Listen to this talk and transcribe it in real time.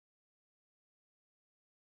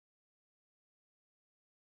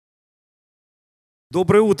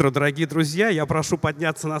Доброе утро, дорогие друзья. Я прошу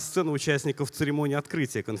подняться на сцену участников церемонии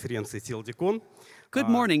открытия конференции TLDCON. Good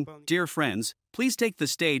morning, dear friends. Please take the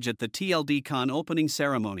stage at the TLDCON opening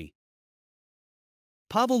ceremony.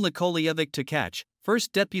 Pavel Nikolaevich Tkach,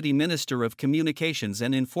 First Deputy Minister of Communications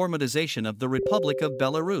and Informatization of the Republic of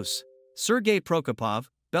Belarus. Sergey Prokopov,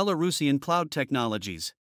 Belarusian Cloud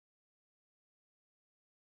Technologies.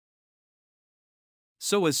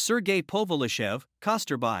 So is Sergey Povalishev,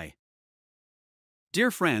 hoster.by. Dear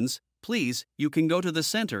friends, please, you can go to the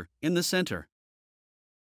center, in the center.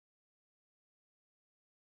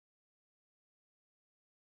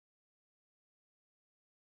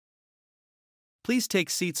 Please take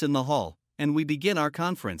seats in the hall, and we begin our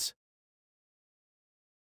conference.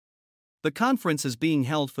 The conference is being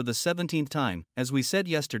held for the 17th time, as we said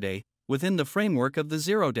yesterday, within the framework of the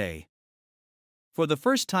Zero Day. For the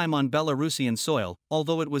first time on Belarusian soil,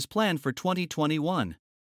 although it was planned for 2021.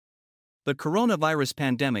 The coronavirus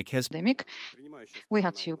pandemic has we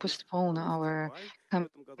had to postpone our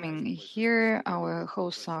coming here. Our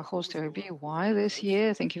hosts are hoster.by this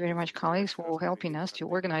year. Thank you very much, colleagues, for helping us to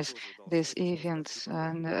organize this event.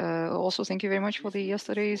 And also thank you very much for the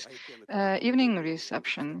yesterday's evening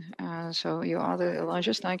reception. So you are the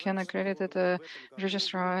largest ICANN accredited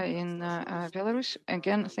registrar in Belarus.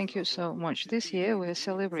 Again, thank you so much. This year we're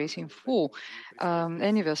celebrating 4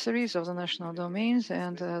 anniversaries of the national domains,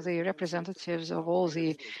 and the representatives of all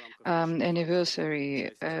the anniversary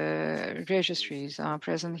registries are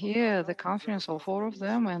present here at the conference, all 4 of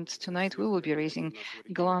them, and tonight we will be raising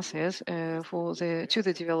glasses to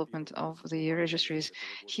the development of the registries.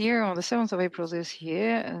 Here on the 7th of April this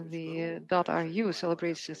year, the .ru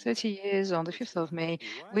celebrates 30 years. On the 5th of May,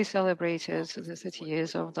 we celebrated the 30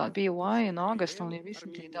 years of .by. In August, only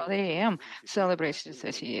recently, .am celebrated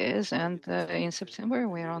 30 years, and in September,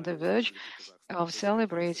 we're on the verge of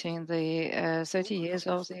celebrating the 30 years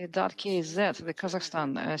of the .kz, the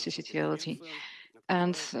Kazakhstan CCTLT.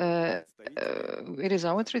 And it is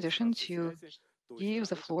our tradition to give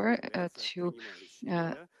the floor to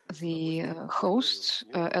the hosts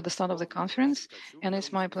at the start of the conference. And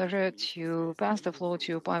it's my pleasure to pass the floor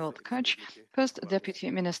to Pavel Tkach, First Deputy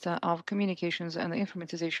Minister of Communications and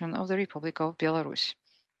Informatization of the Republic of Belarus.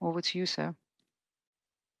 Over to you, sir.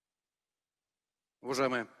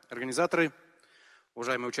 Уважаемые организаторы,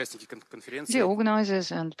 Dear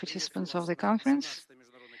organizers and participants of the conference,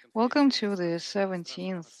 welcome to the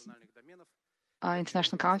 17th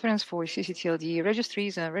International Conference for CCTLD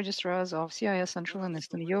Registries and Registrars of CIS Central and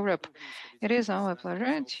Eastern Europe. It is our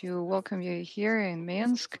pleasure to welcome you here in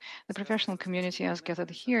Minsk. The professional community has gathered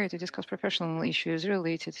here to discuss professional issues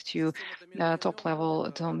related to top-level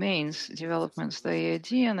domains developments. The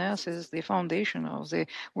DNS is the foundation of the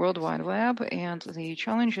World Wide Web, and the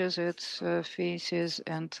challenges it faces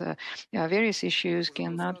and various issues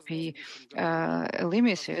cannot be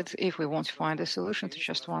limited if we want to find a solution to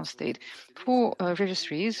just one state. For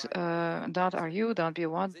registries, .ru,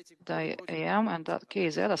 .by, .am, and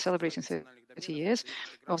 .kz are celebrating 30 years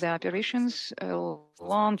of their operations. A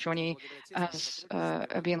long journey has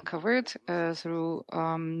been covered through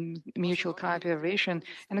mutual cooperation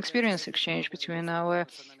and experience exchange between our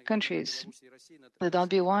countries. The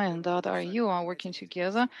 .by and .ru are working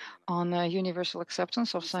together on universal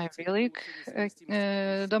acceptance of Cyrillic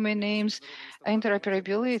domain names.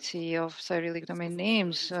 Interoperability of Cyrillic domain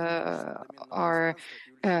names are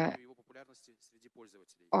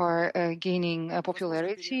gaining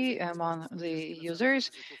popularity among the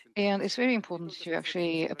users, and it's very important to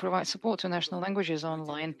actually provide support to national languages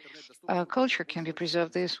online. Culture can be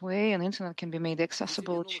preserved this way, and internet can be made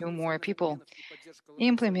accessible to more people.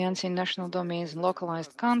 Implementing national domains and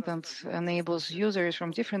localized content enables users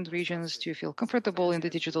from different regions to feel comfortable in the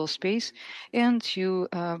digital space and to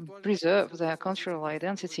preserve their cultural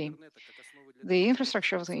identity. The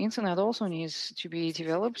infrastructure of the internet also needs to be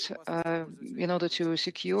developed in order to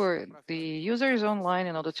secure the users online,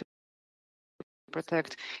 in order to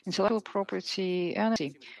protect intellectual property and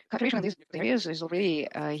cooperation in these areas is already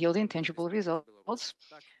yielding tangible results.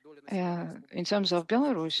 In terms of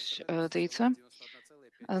Belarus data,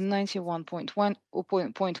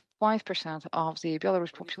 91.5% of the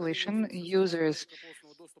Belarus population uses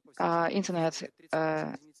internet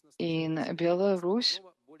in Belarus.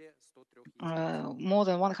 More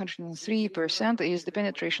than 103% is the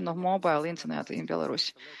penetration of mobile internet in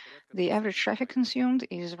Belarus. The average traffic consumed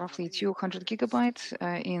is roughly 200 gigabytes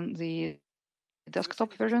in the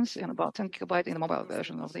desktop versions and about 10 gigabytes in the mobile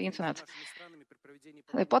version of the internet.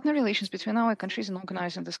 The partner relations between our countries in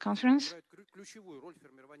organizing this conference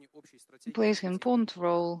plays an important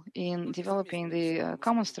role in developing the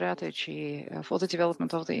common strategy for the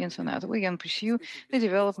development of the internet. We can pursue the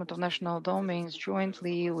development of national domains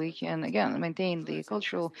jointly. We can, again, maintain the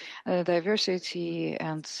cultural diversity,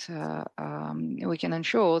 and we can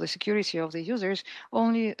ensure the security of the users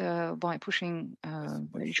only by pushing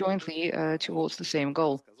jointly towards the same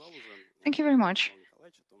goal. Thank you very much.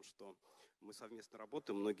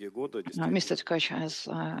 Mr. Tkach has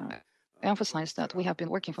emphasized that we have been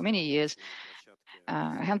working for many years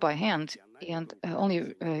hand by hand, and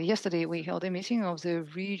only yesterday we held a meeting of the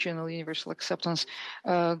Regional Universal Acceptance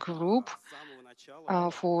Group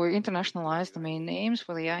for internationalized domain names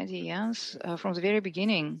for the IDNs. From the very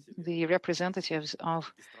beginning, the representatives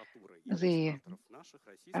of the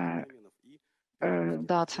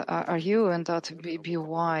 .ru and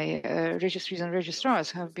 .by registries and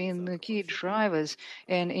registrars have been key drivers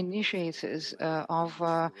and initiators of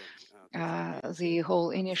the whole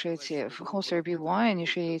initiative. Hoster.by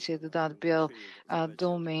initiated the .bil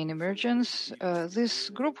domain emergence. This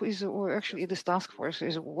group is, or actually this task force,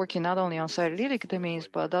 is working not only on Cyrillic domains,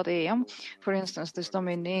 but .am. For instance, this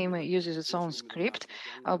domain name uses its own script,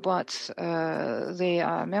 but they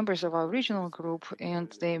are members of our regional group,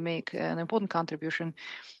 and they make an important contribution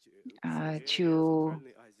to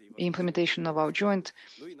implementation of our joint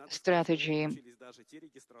strategy.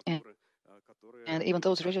 And even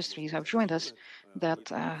those registries have joined us that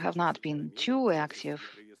have not been too active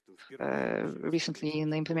recently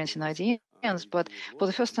in implementing IDNs, but for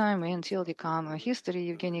the first time in TLDCON history,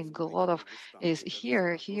 Evgeny Golodov is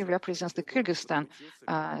here. He represents the Kyrgyzstan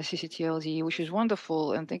CCTLD, which is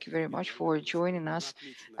wonderful, and thank you very much for joining us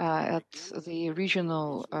at the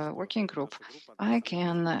regional working group.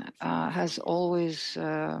 ICANN has always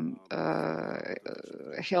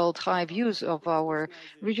held high views of our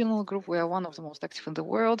regional group. We are one of the most active in the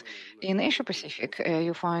world. In Asia Pacific,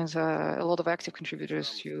 you find a lot of active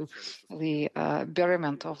contributors to the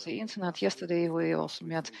betterment of the internet. Yesterday, we also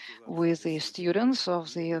met with the students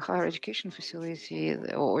of the higher education facility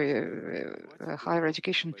or higher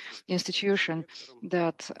education institution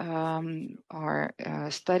that are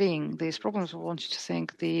studying these problems. We wanted to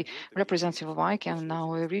thank the representative of ICANN in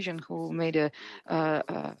our region who made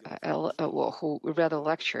who read a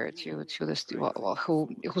lecture to the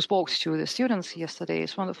who spoke to the students yesterday.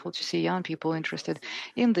 It's wonderful to see young people interested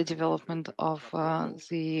in the development of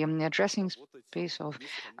the addressing space of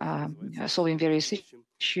solving various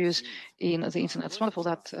issues in the internet. It's wonderful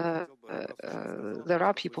that there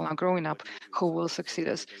are people now growing up who will succeed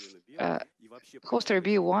us.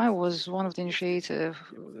 Hoster.by was one of the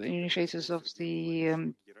initiators of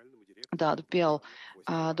the .bil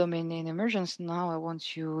domain name emergence. Now I want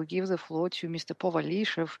to give the floor to Mr.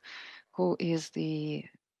 Povalishev, who is the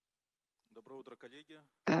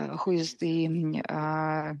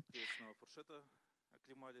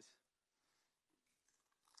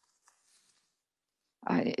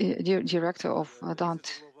director of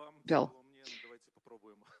 .bil.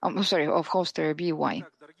 I'm sorry, of Hoster.by.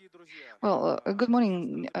 Well, good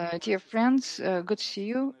morning, dear friends. Good to see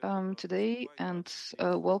you today, and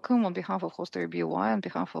welcome on behalf of Hoster.by, on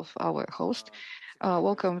behalf of our host.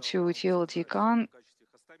 Welcome to TLDCON.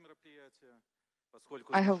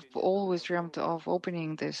 I have always dreamt of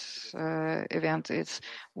opening this event. It's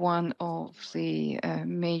one of the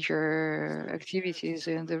major activities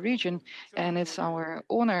in the region, and it's our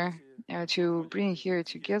honor to bring here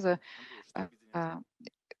together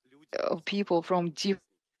people from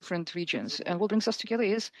different regions. And what brings us together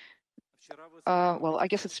is, well, I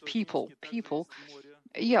guess it's people.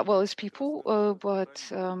 Yeah, well, it's people, but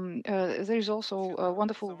there's also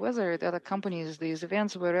wonderful weather that accompanies these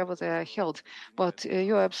events wherever they are held. But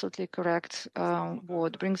you're absolutely correct.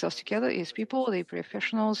 What brings us together is people, the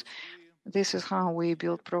professionals. This is how we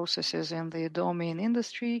build processes in the domain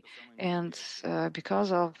industry, and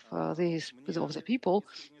because of these of the people,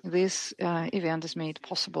 this event is made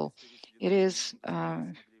possible. It is.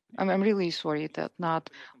 I'm really sorry that not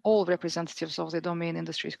all representatives of the domain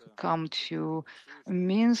industries could come to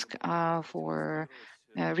Minsk for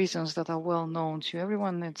reasons that are well known to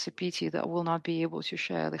everyone. It's a pity that we'll not be able to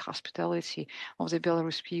share the hospitality of the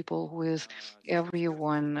Belarus people with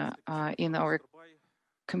everyone in our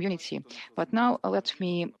community. But now let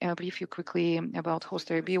me brief you quickly about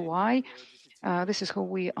Hoster.by. This is who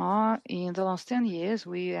we are. In the last 10 years,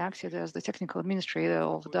 we acted as the technical administrator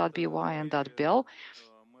of .by and .bil.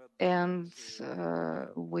 And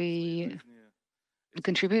we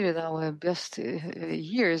contributed our best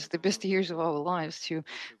years, the best years of our lives to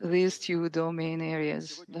these two domain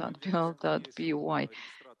areas, .bil, .by.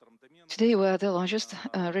 Today, we are the largest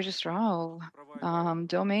registrar of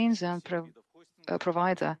domains and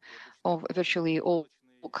provider of virtually all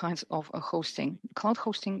kinds of hosting, cloud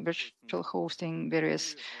hosting, virtual hosting,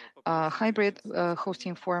 various hybrid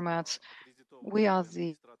hosting formats. We are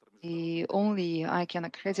the only ICANN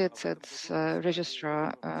accredited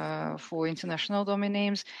registrar for international domain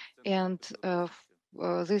names, and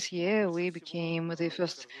this year we became the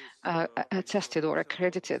first attested or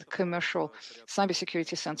accredited commercial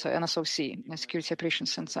cybersecurity center, NSOC, Security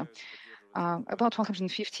Operations Center. About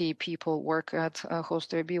 150 people work at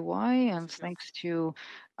hoster.by, and thanks to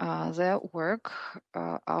their work,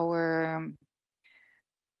 our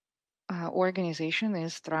organization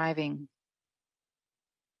is thriving.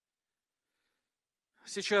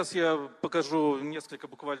 Сейчас я покажу несколько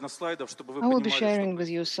буквально слайдов, чтобы вы I will be понимали, sharing with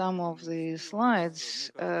you some of the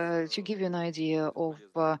slides to give you an idea of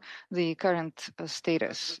the current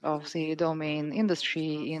status of the domain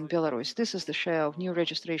industry in Belarus. This is the share of new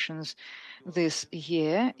registrations this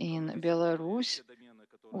year in Belarus.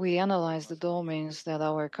 We analyze the domains that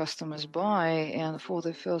our customers buy, and for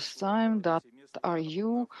the first time,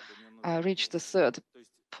 .ru reached the third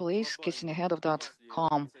place, getting ahead of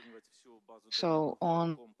 .com. So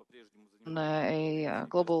on a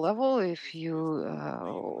global level, if you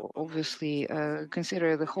obviously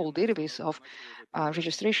consider the whole database of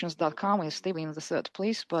registrations, .com is stable in the third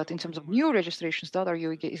place, but in terms of new registrations,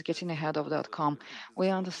 .ru is getting ahead of .com. We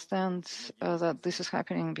understand that this is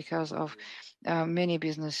happening because of many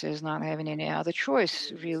businesses not having any other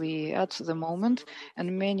choice really at the moment,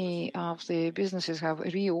 and many of the businesses have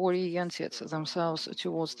reoriented themselves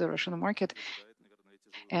towards the Russian market,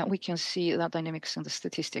 and we can see that dynamics in the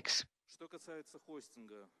statistics.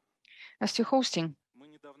 As to hosting,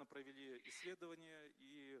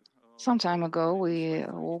 some time ago we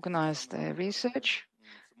organized research.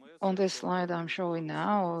 On this slide I'm showing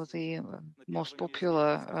now the most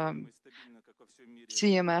popular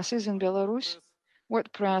CMSs in Belarus.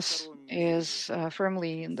 WordPress is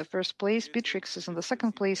firmly in the first place, Bittrex is in the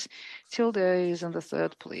second place, Tilde is in the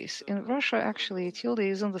third place. In Russia, actually, Tilde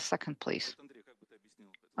is in the second place.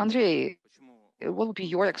 Andrey, what would be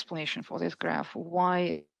your explanation for this graph?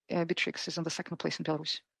 Why Bittrex is in the second place in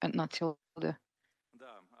Belarus and not Tilde?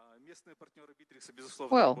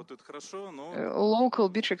 Well, local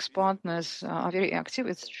Bittrex partners are very active,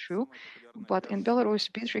 it's true, but in Belarus,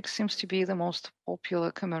 Bittrex seems to be the most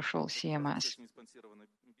popular commercial CMS.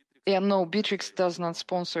 Yeah, no, Bittrex does not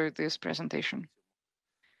sponsor this presentation.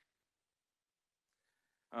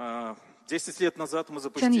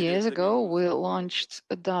 10 years ago, we launched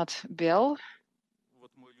 .bel.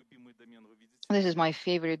 This is my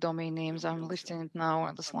favorite domain names. I'm listing it now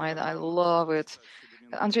on the slide. I love it.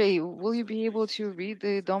 Andrey, will you be able to read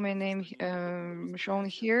the domain name shown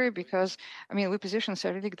here? Because, I mean, we position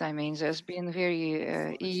Cyrillic domains as being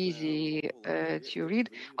very easy to read.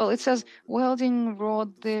 Well, it says welding,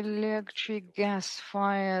 rod, electric,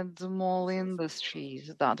 gas-fired, small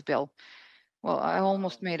industries, .bel. Well, I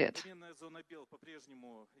almost made it.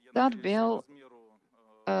 .bel,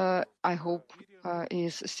 I hope,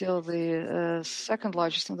 is still the second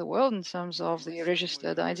largest in the world in terms of the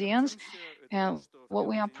registered IDNs. And what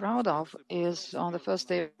we are proud of is on the first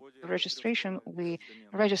day of registration, we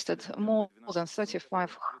registered more than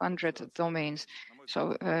 3,500 domains.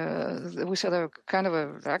 So we set a kind of a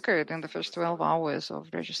record in the first 12 hours of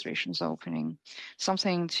registrations opening.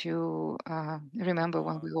 Something to remember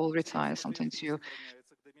when we all retire, something to,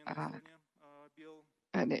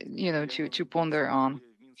 to ponder on.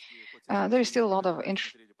 There is still a lot of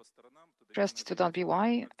interest to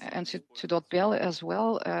 .by and to .bel as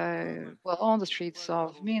well. Well, on the streets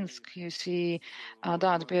of Minsk, you see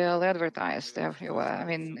 .bel advertised everywhere. I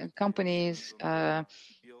mean, companies,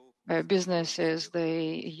 businesses,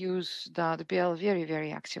 they use .bel very,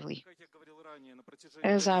 very actively.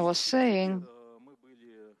 As I was saying,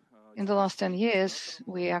 in the last 10 years,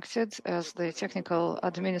 we acted as the technical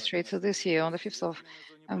administrator this year. On the 5th of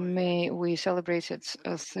May, we celebrated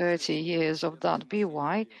 30 years of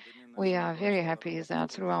 .by. We are very happy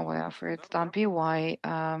that through our effort, .by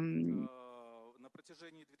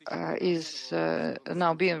is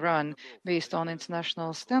now being run based on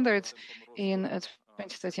international standards. In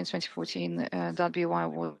 2013-2014, .by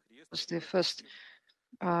was the first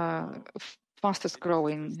fastest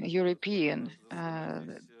growing European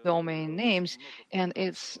domain names, and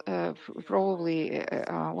it's probably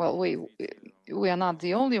we are not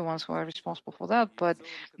the only ones who are responsible for that, but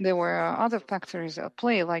there were other factors at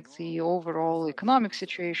play, like the overall economic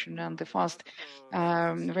situation and the fast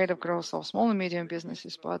rate of growth of small and medium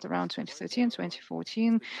businesses. But around 2013,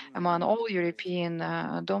 2014, among all European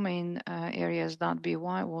domain areas,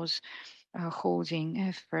 .by was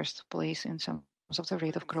holding first place in terms of the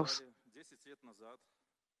rate of growth.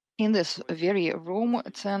 In this very room,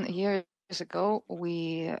 10 years ago,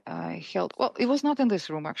 we held, well, it was not in this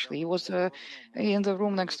room, actually. It was in the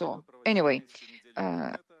room next door. Anyway,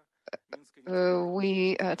 10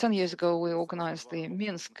 years ago, we organized the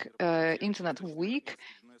Minsk Internet Week.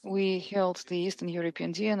 We held the Eastern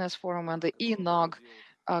European DNS Forum and the ENOG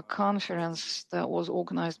conference that was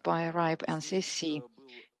organized by RIPE and CC.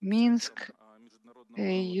 Minsk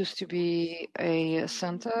used to be a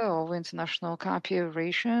center of international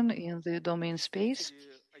cooperation in the domain space,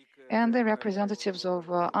 and the representatives of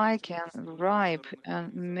ICANN, RIPE,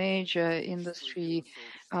 and major industry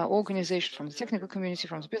organizations from the technical community,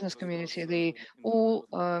 from the business community, they all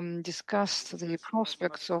discussed the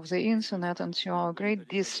prospects of the internet, and to our great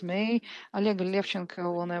dismay, Oleg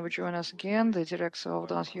Levchenko will never join us again, the director of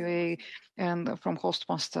 .ua and from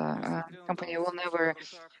Hostmaster company will never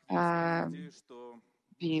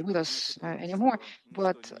be with us anymore.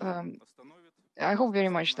 But I hope very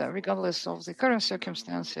much that regardless of the current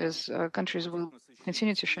circumstances, countries will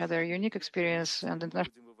continue to share their unique experience and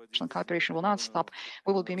international cooperation will not stop.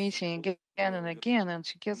 We will be meeting again and again, and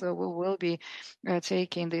together we will be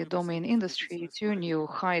taking the domain industry to new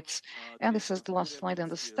heights. And this is the last slide in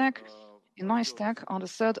the stack. In my stack, on the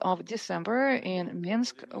 3rd of December in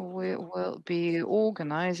Minsk, we will be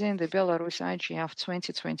organizing the Belarus IGF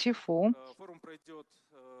 2024.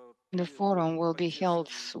 The forum will be held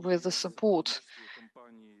with the support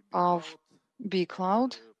of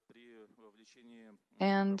bCloud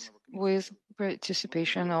and with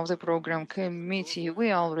participation of the program committee.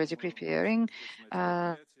 We are already preparing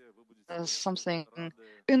something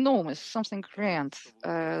enormous, something grand.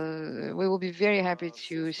 We will be very happy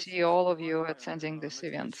to see all of you attending this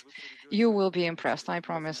event. You will be impressed, I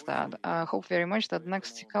promise that. I hope very much that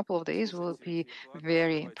next couple of days will be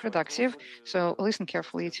very productive. So listen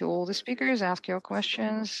carefully to all the speakers, ask your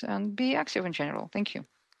questions, and be active in general. Thank you.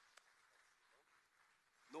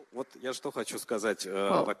 Вот я что хочу сказать.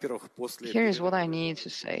 Во-первых, here is what I need to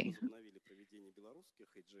say.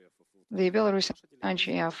 The Belarusian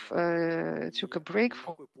IGF took a break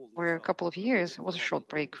for a couple of years. It was a short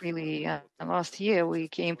break, really. Last year we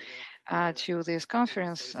came to this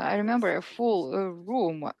conference. I remember a full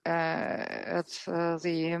room at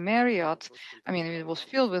the Marriott. I mean, it was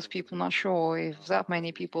filled with people. Not sure if that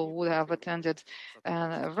many people would have attended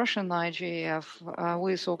Russian IGF.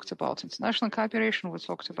 We talked about international cooperation. We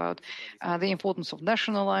talked about the importance of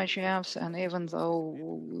national IGFs. And even though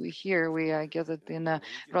here we are gathered in a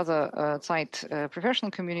rather tight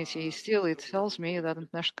professional community, still it tells me that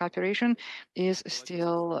international cooperation is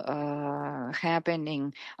still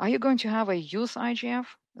happening. Are you going to have a youth IGF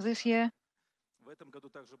this year?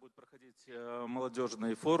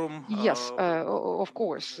 Yes, of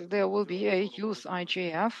course. There will be a youth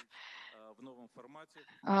IGF.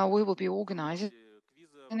 We will be organizing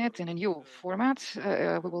it in a new format.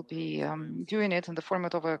 We will be doing it in the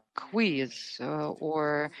format of a quiz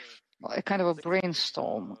or a kind of a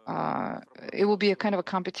brainstorm. It will be a kind of a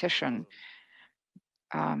competition.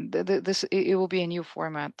 It will be a new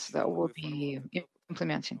format that will be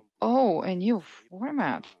implementing. Oh, a new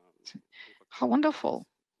format. How wonderful.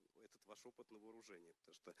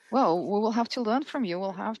 Well, we will have to learn from you.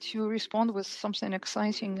 We'll have to respond with something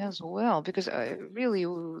exciting as well, because really,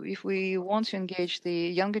 if we want to engage the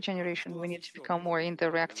younger generation, we need to become more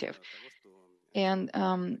interactive. And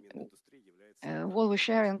what we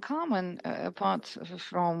share in common, apart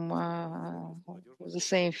from the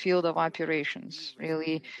same field of operations,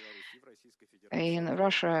 really, in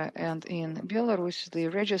Russia and in Belarus, the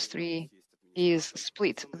registry is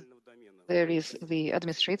split. There is the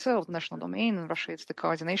administrator of the national domain. In Russia, it's the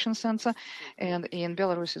coordination center. And in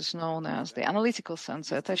Belarus, it's known as the analytical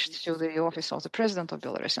center attached to the office of the president of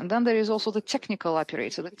Belarus. And then there is also the technical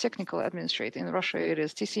operator, the technical administrator. In Russia, it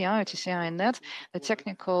is TCI, TCI.net, the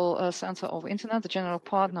technical center of internet, the general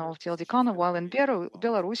partner of TLDCON, while in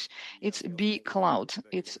Belarus, it's bCloud.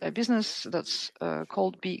 It's a business that's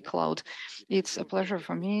called bCloud. It's a pleasure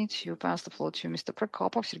for me to pass the floor to Mr.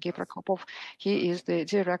 Prokopov, Sergey Prokopov. He is the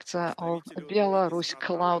director of Belarus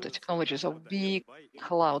Cloud Technologies, of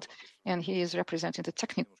bCloud, and he is representing the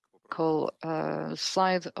technical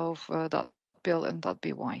side of .bel and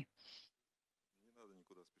 .by.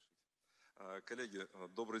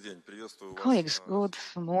 Colleagues, good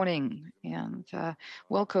morning and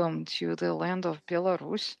welcome to the land of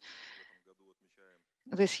Belarus.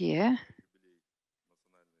 This year,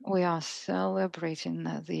 we are celebrating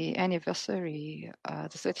the anniversary,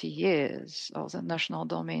 the 30 years of the national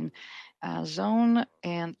domain zone,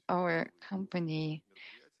 and our company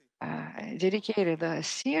dedicated a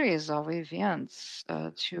series of events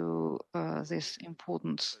to this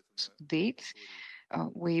important date.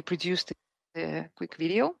 We produced a quick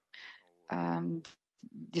video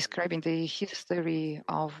describing the history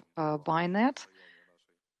of ByNet.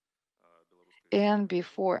 And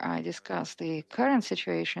before I discuss the current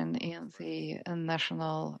situation in the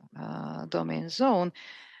national domain zone,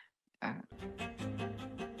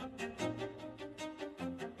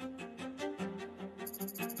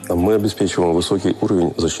 мы обеспечиваем высокий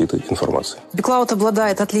уровень защиты информации. BeCloud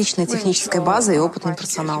обладает отличной технической базой и опытным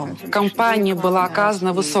персоналом. Компании было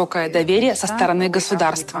оказано высокое доверие со стороны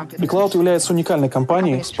государства. BeCloud является уникальной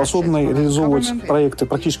компанией, способной реализовывать проекты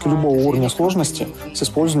практически любого уровня сложности с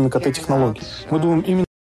использованием ИКТ-технологий. Мы думаем именно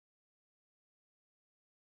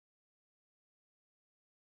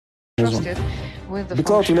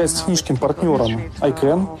BeCloud является техническим партнером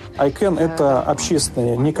ICANN. ICANN — это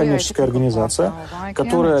общественная некоммерческая организация,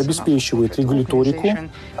 которая обеспечивает регуляторику,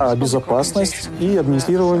 безопасность и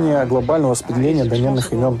администрирование глобального распределения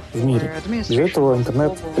доменных имен в мире. Без этого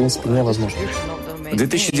интернет, в принципе, невозможен. В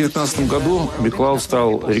 2019 году BeCloud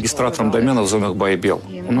стал регистратором доменов в зонах BY и Бел.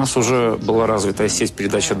 У нас уже была развитая сеть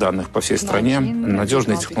передачи данных по всей стране,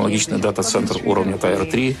 надежный технологичный дата-центр уровня Tier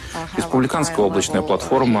 3, республиканская облачная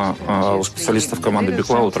платформа, у специалистов команды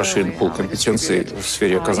BeCloud расширен пул компетенций в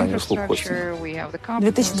сфере оказания услуг хостинга. В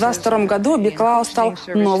 2022 году BeCloud стал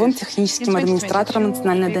новым техническим администратором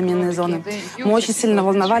национальной доменной зоны. Мы очень сильно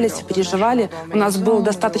волновались и переживали. У нас был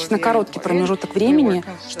достаточно короткий промежуток времени,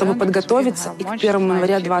 чтобы подготовиться и к 1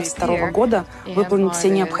 января 2022 года выполнить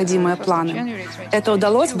все необходимые планы. Это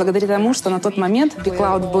удалось благодаря тому, что на тот момент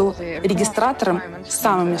BeCloud был регистратором с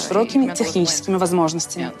самыми широкими техническими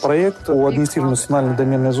возможностями. Проект по администрированию национальной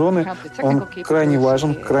доменной зоны, он крайне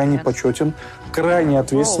важен, крайне почетен, крайне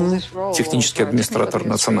ответственный. Технический администратор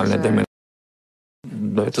национальной доменной.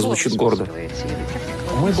 Да, это звучит гордо.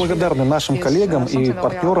 Мы благодарны нашим коллегам и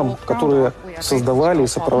партнерам, которые создавали и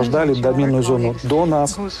сопровождали доменную зону до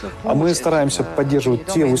нас. А мы стараемся поддерживать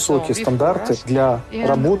те высокие стандарты для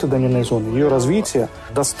работы доменной зоны, ее развития,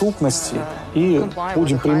 доступности. И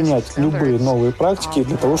будем применять любые новые практики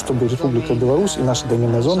для того, чтобы Республика Беларусь и наша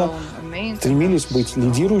доменная зона стремились быть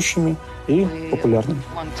лидирующими и популярными.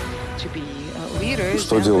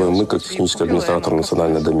 Что делаем мы, как технический администратор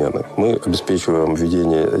национальной домены? Мы обеспечиваем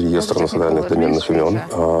введение реестра национальных доменных имен,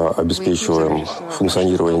 обеспечиваем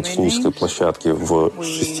функционирование технической площадки в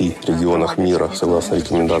 6 регионах мира согласно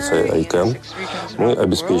рекомендации ICANN. Мы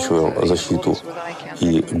обеспечиваем защиту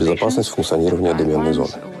и безопасность функционирования доменной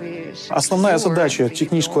зоны. Основная задача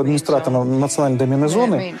технического администратора национальной доменной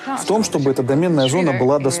зоны в том, чтобы эта доменная зона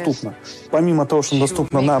была доступна. Помимо того, что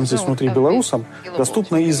доступна нам здесь внутри белорусам,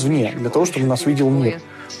 доступна и извне, для того, чтобы нас видел мир.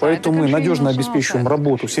 Поэтому мы надежно обеспечиваем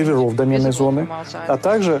работу серверов доменной зоны, а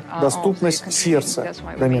также доступность сердца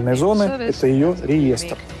доменной зоны — это ее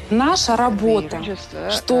реестр. Наша работа,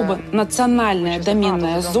 чтобы национальная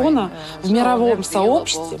доменная зона в мировом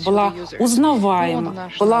сообществе была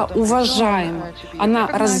узнаваема, была уважаема. Она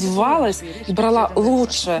развивалась и брала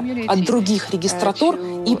лучшее от других регистратур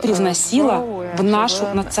и привносила в нашу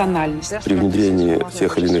национальность. При внедрении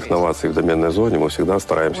тех или иных новаций в доменной зоне мы всегда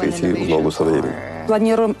стараемся идти в ногу со временем.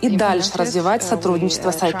 Планируем и дальше развивать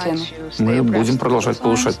сотрудничество с ICANN. Мы будем продолжать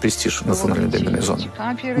повышать престиж национальной доменной зоны.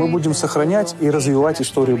 Мы будем сохранять и развивать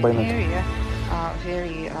историю ByNet.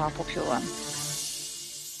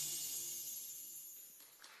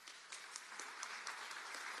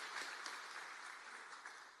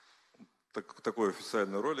 Такой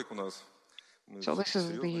официальный ролик у нас. So this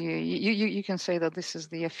is the you can say that this is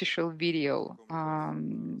the official video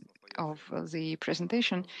of the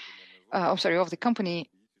presentation. Of the company.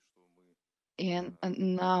 And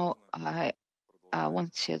now I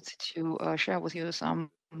wanted to share with you some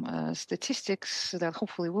statistics that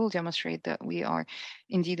hopefully will demonstrate that we are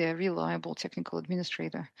indeed a reliable technical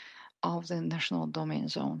administrator of the national domain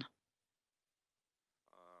zone.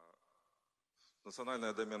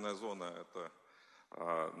 Национальная доменная зона — это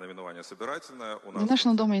наименование собирательное. The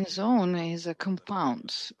national domain zone is a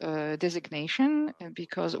compound designation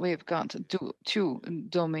because we've got two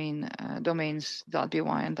domains,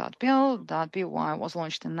 .by and .bel. .by was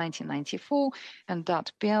launched in 1994 and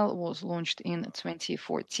 .bel was launched in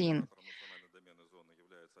 2014.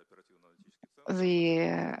 The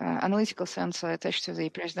analytical center attached to the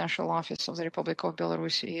presidential office of the Republic of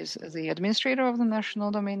Belarus is the administrator of the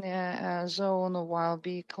national domain zone, while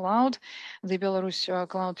bCloud, the Belarus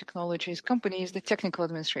Cloud Technologies company, is the technical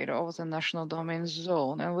administrator of the national domain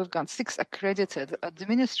zone. And we've got 6 accredited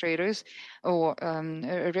administrators or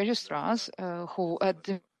registrars who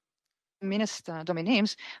administer domain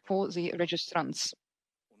names for the registrants.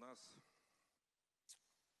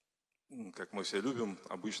 Как мы все любим,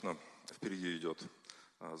 обычно впереди идет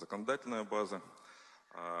законодательная база.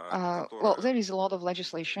 Well, there is a lot of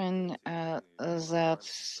legislation that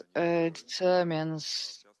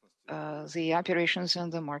determines the operations in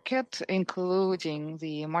the market, including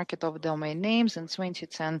the market of domain names. In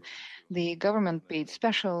 2010, the government paid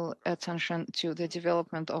special attention to the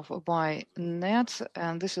development of ByNet,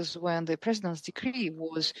 and this is when the president's decree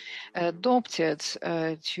was adopted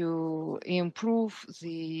to improve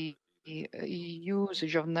the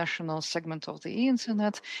usage of national segment of the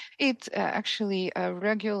internet. It actually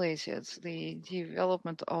regulated the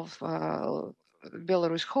development of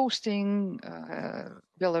Belarus hosting,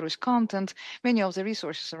 Belarus content. Many of the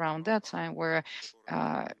resources around that time were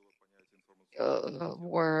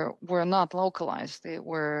not localized. They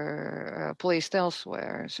were placed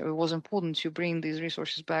elsewhere. So it was important to bring these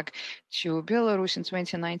resources back to Belarus. In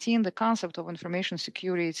 2019, the concept of information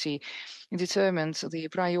security determined the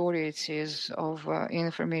priorities of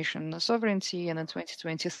information sovereignty. And in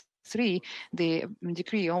 2023, the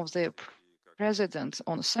decree of the president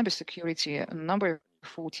on cybersecurity, number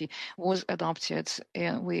 40, was adopted,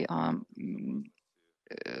 and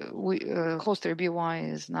hoster.by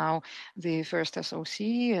is now the first SOC,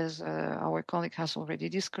 as our colleague has already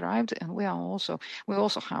described, and we also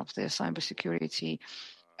have the cybersecurity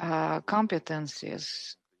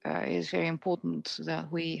competencies. It's very important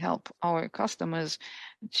that we help our customers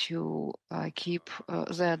to keep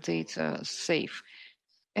their data safe.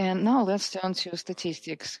 And now let's turn to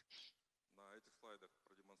statistics.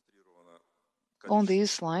 On these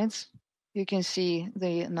slides, you can see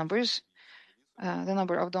the numbers. The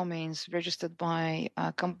number of domains registered by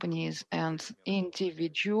companies and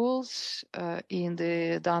individuals in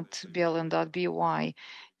the .bl and .by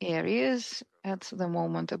areas. At the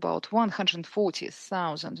moment, about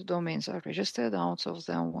 140,000 domains are registered. Out of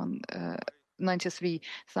them,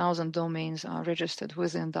 93,000 domains are registered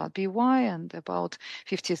within .by, and about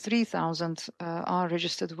 53,000 are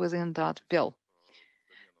registered within .bl.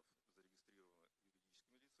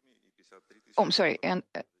 Oh, I'm sorry, and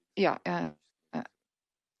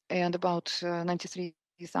and about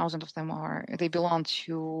 93,000 of them belong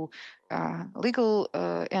to legal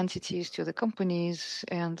entities, to the companies,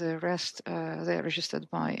 and the rest they're registered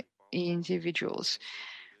by individuals.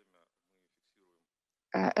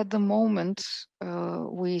 At the moment,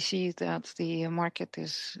 we see that the market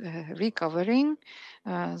is recovering.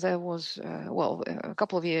 There was, a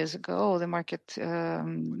couple of years ago, the market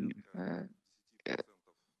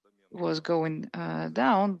was going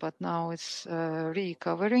down, but now it's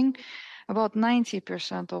recovering. About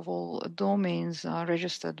 90% of all domains are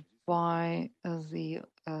registered by the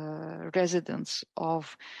residents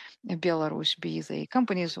of Belarus, be they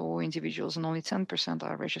companies or individuals, and only 10%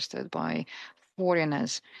 are registered by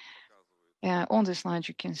foreigners. On this slide,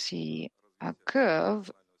 you can see a curve,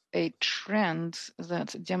 a trend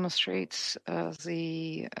that demonstrates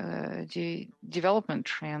the development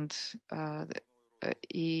trend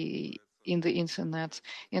in the internet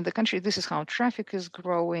in the country. This is how traffic is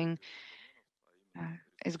growing.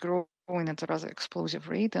 Is growing at a rather explosive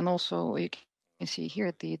rate, and also you can see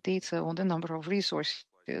here the data on the number of resources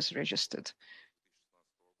registered.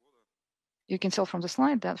 You can tell from the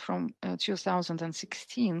slide that from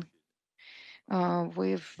 2016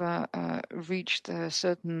 we've reached a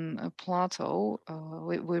certain plateau.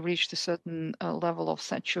 We reached a certain level of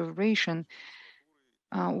saturation.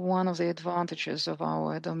 One of the advantages of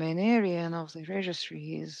our domain area and of the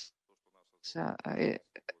registry is that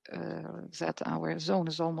our zone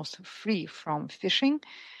is almost free from phishing.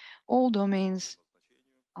 All domains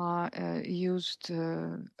are used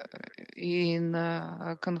in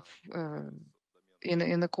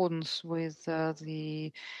accordance with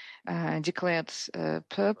the declared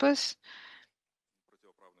purpose,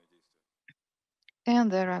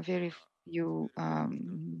 and there are very few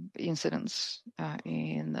incidents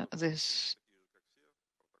in this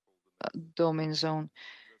domain zone.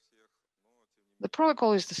 The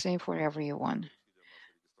protocol is the same for everyone,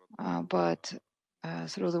 but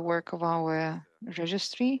through the work of our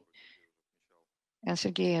registry, and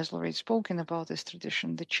Sergey has already spoken about this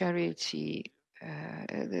tradition, the charity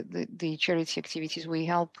activities. We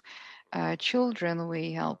help children,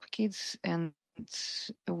 we help kids, and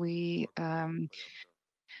we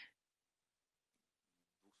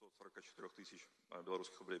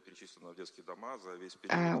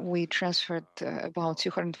we transferred about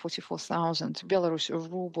 244,000 Belarus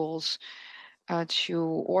rubles to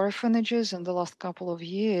orphanages in the last couple of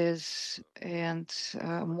years, and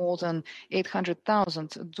more than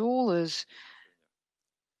 $800,000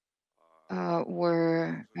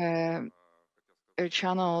 were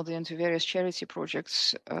channeled into various charity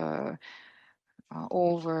projects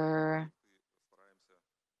over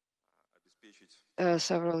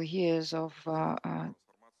several years of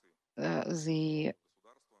the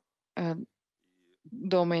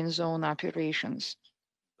domain zone operations.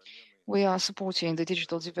 We are supporting the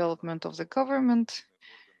digital development of the government.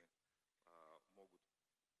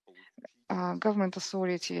 Government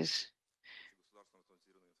authorities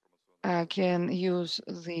can use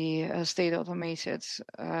the state automated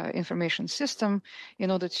information system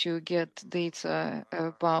in order to get data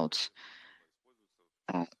about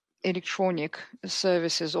electronic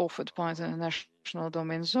services offered by the national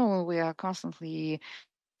domain zone. We are constantly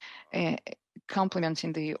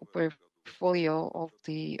complementing the portfolio of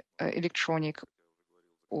the electronic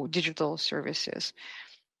or digital services.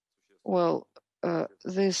 Well,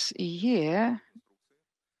 this year,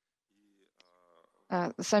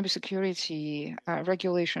 the cybersecurity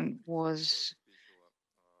regulation was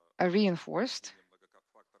reinforced.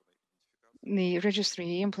 The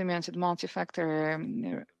registry implemented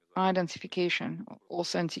multi-factor identification,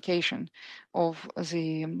 authentication of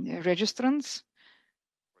the registrants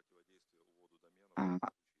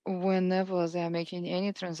whenever they're making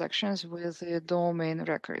any transactions with the domain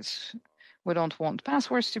records. We don't want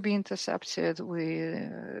passwords to be intercepted. We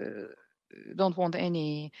don't want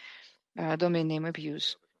any domain name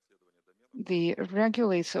abuse. The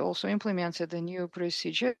regulator also implemented a new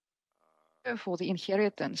procedure for the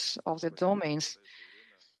inheritance of the domains.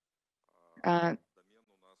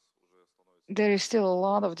 There is still a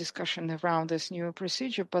lot of discussion around this new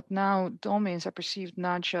procedure, but now domains are perceived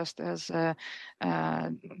not just as a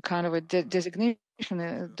kind of a designation.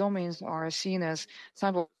 Domains are seen as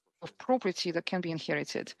type of property that can be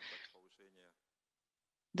inherited.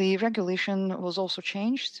 The regulation was also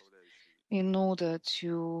changed in order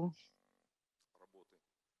to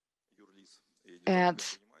add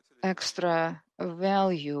extra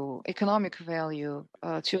value, economic value,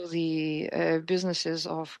 to the businesses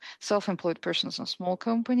of self-employed persons and small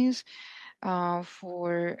companies.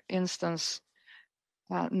 For instance,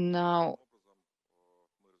 now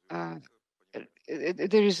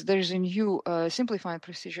there is a new simplified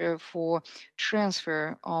procedure for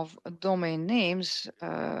transfer of domain names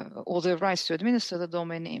or the rights to administer the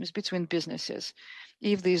domain names between businesses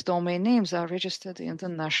if these domain names are registered in the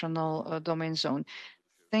national domain zone.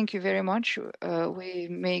 Thank you very much. We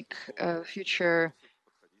make future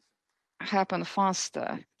happen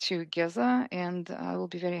faster together, and I will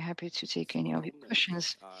be very happy to take any of your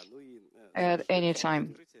questions at any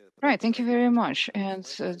time. Right, thank you very much. And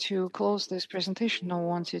to close this presentation, I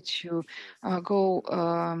wanted to go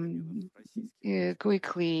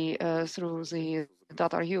quickly through the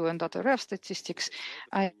 .ru and .rf statistics.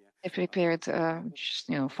 I prepared just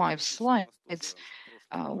 5 slides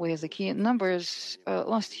with the key numbers.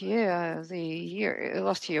 Last year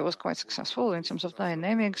was quite successful in terms of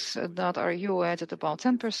dynamics. .ru added about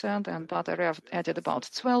 10% and .rf added about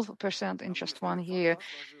 12% in just 1 year.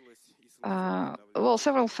 Well,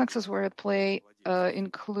 several factors were at play,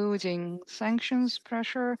 including sanctions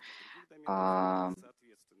pressure.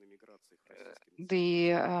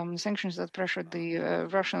 The sanctions that pressured the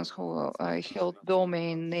Russians who held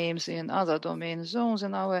domain names in other domain zones.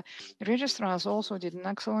 And our registrars also did an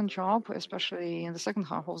excellent job, especially in the second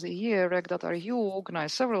half of the year. Reg.ru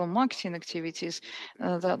organized several marketing activities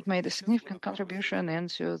that made a significant contribution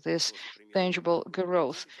into this tangible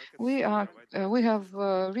growth. We have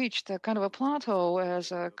reached a kind of a plateau,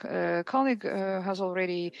 as a colleague has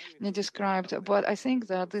already described, but I think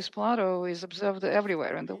that this plateau is observed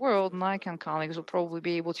everywhere in the world, and I can colleagues will probably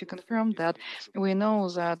be able to confirm that. We know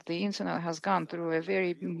that the internet has gone through a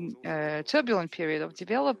very turbulent period of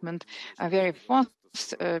development, a very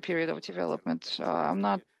fast period of development. I'm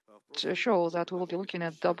not sure that we will be looking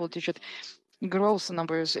at double-digit growth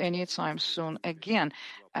numbers anytime soon again.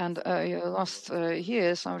 And last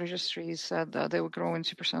year, some registries said that they were growing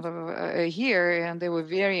 2% a year, and they were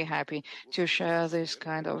very happy to share this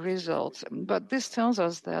kind of result. But this tells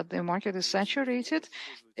us that the market is saturated,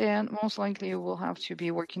 and most likely we'll have to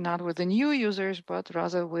be working not with the new users, but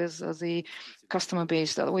rather with the customer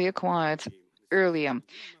base that we acquired earlier.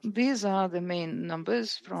 These are the main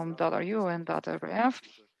numbers from .ru and .rf.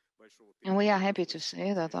 And we are happy to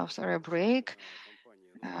say that after a break,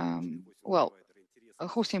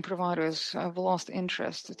 hosting providers have lost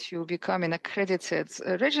interest to becoming accredited,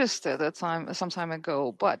 registered some time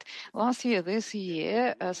ago. But this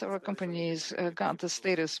year, several companies got the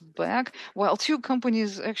status back, while 2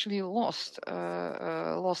 companies actually lost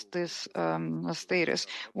this status.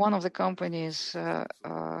 One of the companies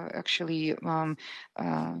actually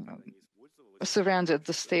surrendered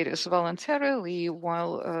the status voluntarily,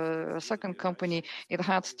 while a second company, it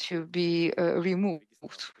had to be removed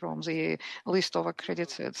from the list of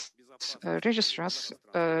accredited registrars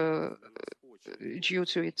due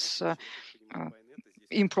to its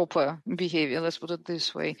improper behavior, let's put it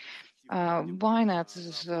this way. Bynet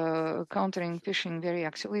is countering phishing very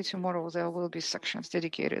actively. Tomorrow there will be sections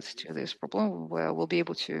dedicated to this problem where we'll be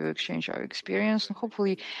able to exchange our experience, and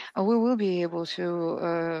hopefully we will be able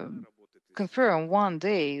to confirm one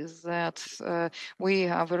day that we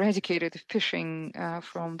have eradicated phishing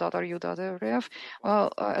from .ru.rf.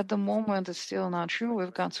 Well, at the moment, it's still not true.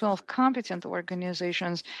 We've got 12 competent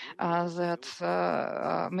organizations that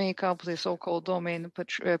make up the so-called domain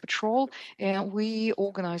patrol, and we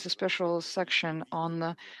organize a special section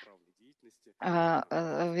on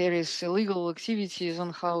various illegal activities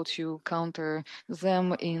on how to counter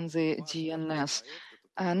them in the DNS.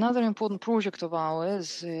 Another important project of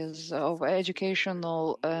ours is of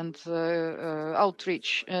educational and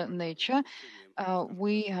outreach nature.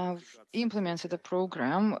 We have implemented a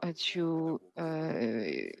program to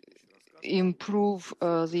improve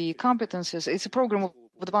the competences. It's a program of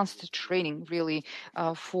advanced training, really,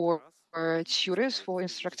 for tutors, for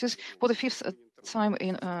instructors. For the 5th time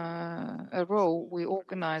in a row, we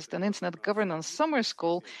organized an internet governance summer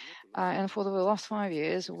school. And for the last 5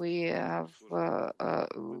 years, we have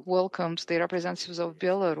welcomed the representatives of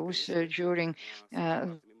Belarus during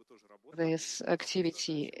this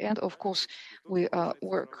activity. And of course, we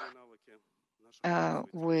work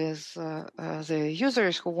with the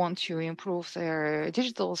users who want to improve their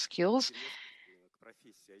digital skills.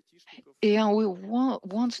 And we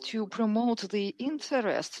want to promote the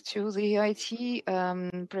interest to the IT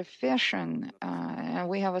profession. And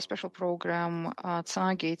we have a special program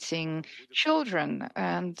targeting children,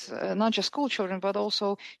 and not just school children, but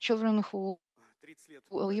also children who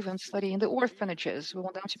will even study in the orphanages. We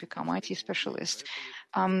want them to become IT specialists.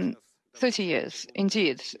 30 years,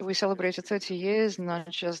 indeed. We celebrated 30 years, not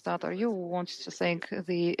just that. We want to thank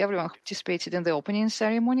everyone who participated in the opening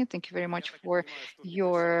ceremony. Thank you very much for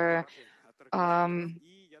your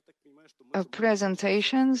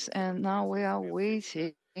presentations. And now we are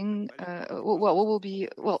waiting. Can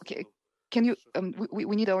you?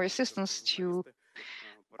 We need our assistance to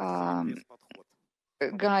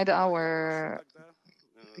guide our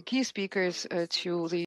key speakers to the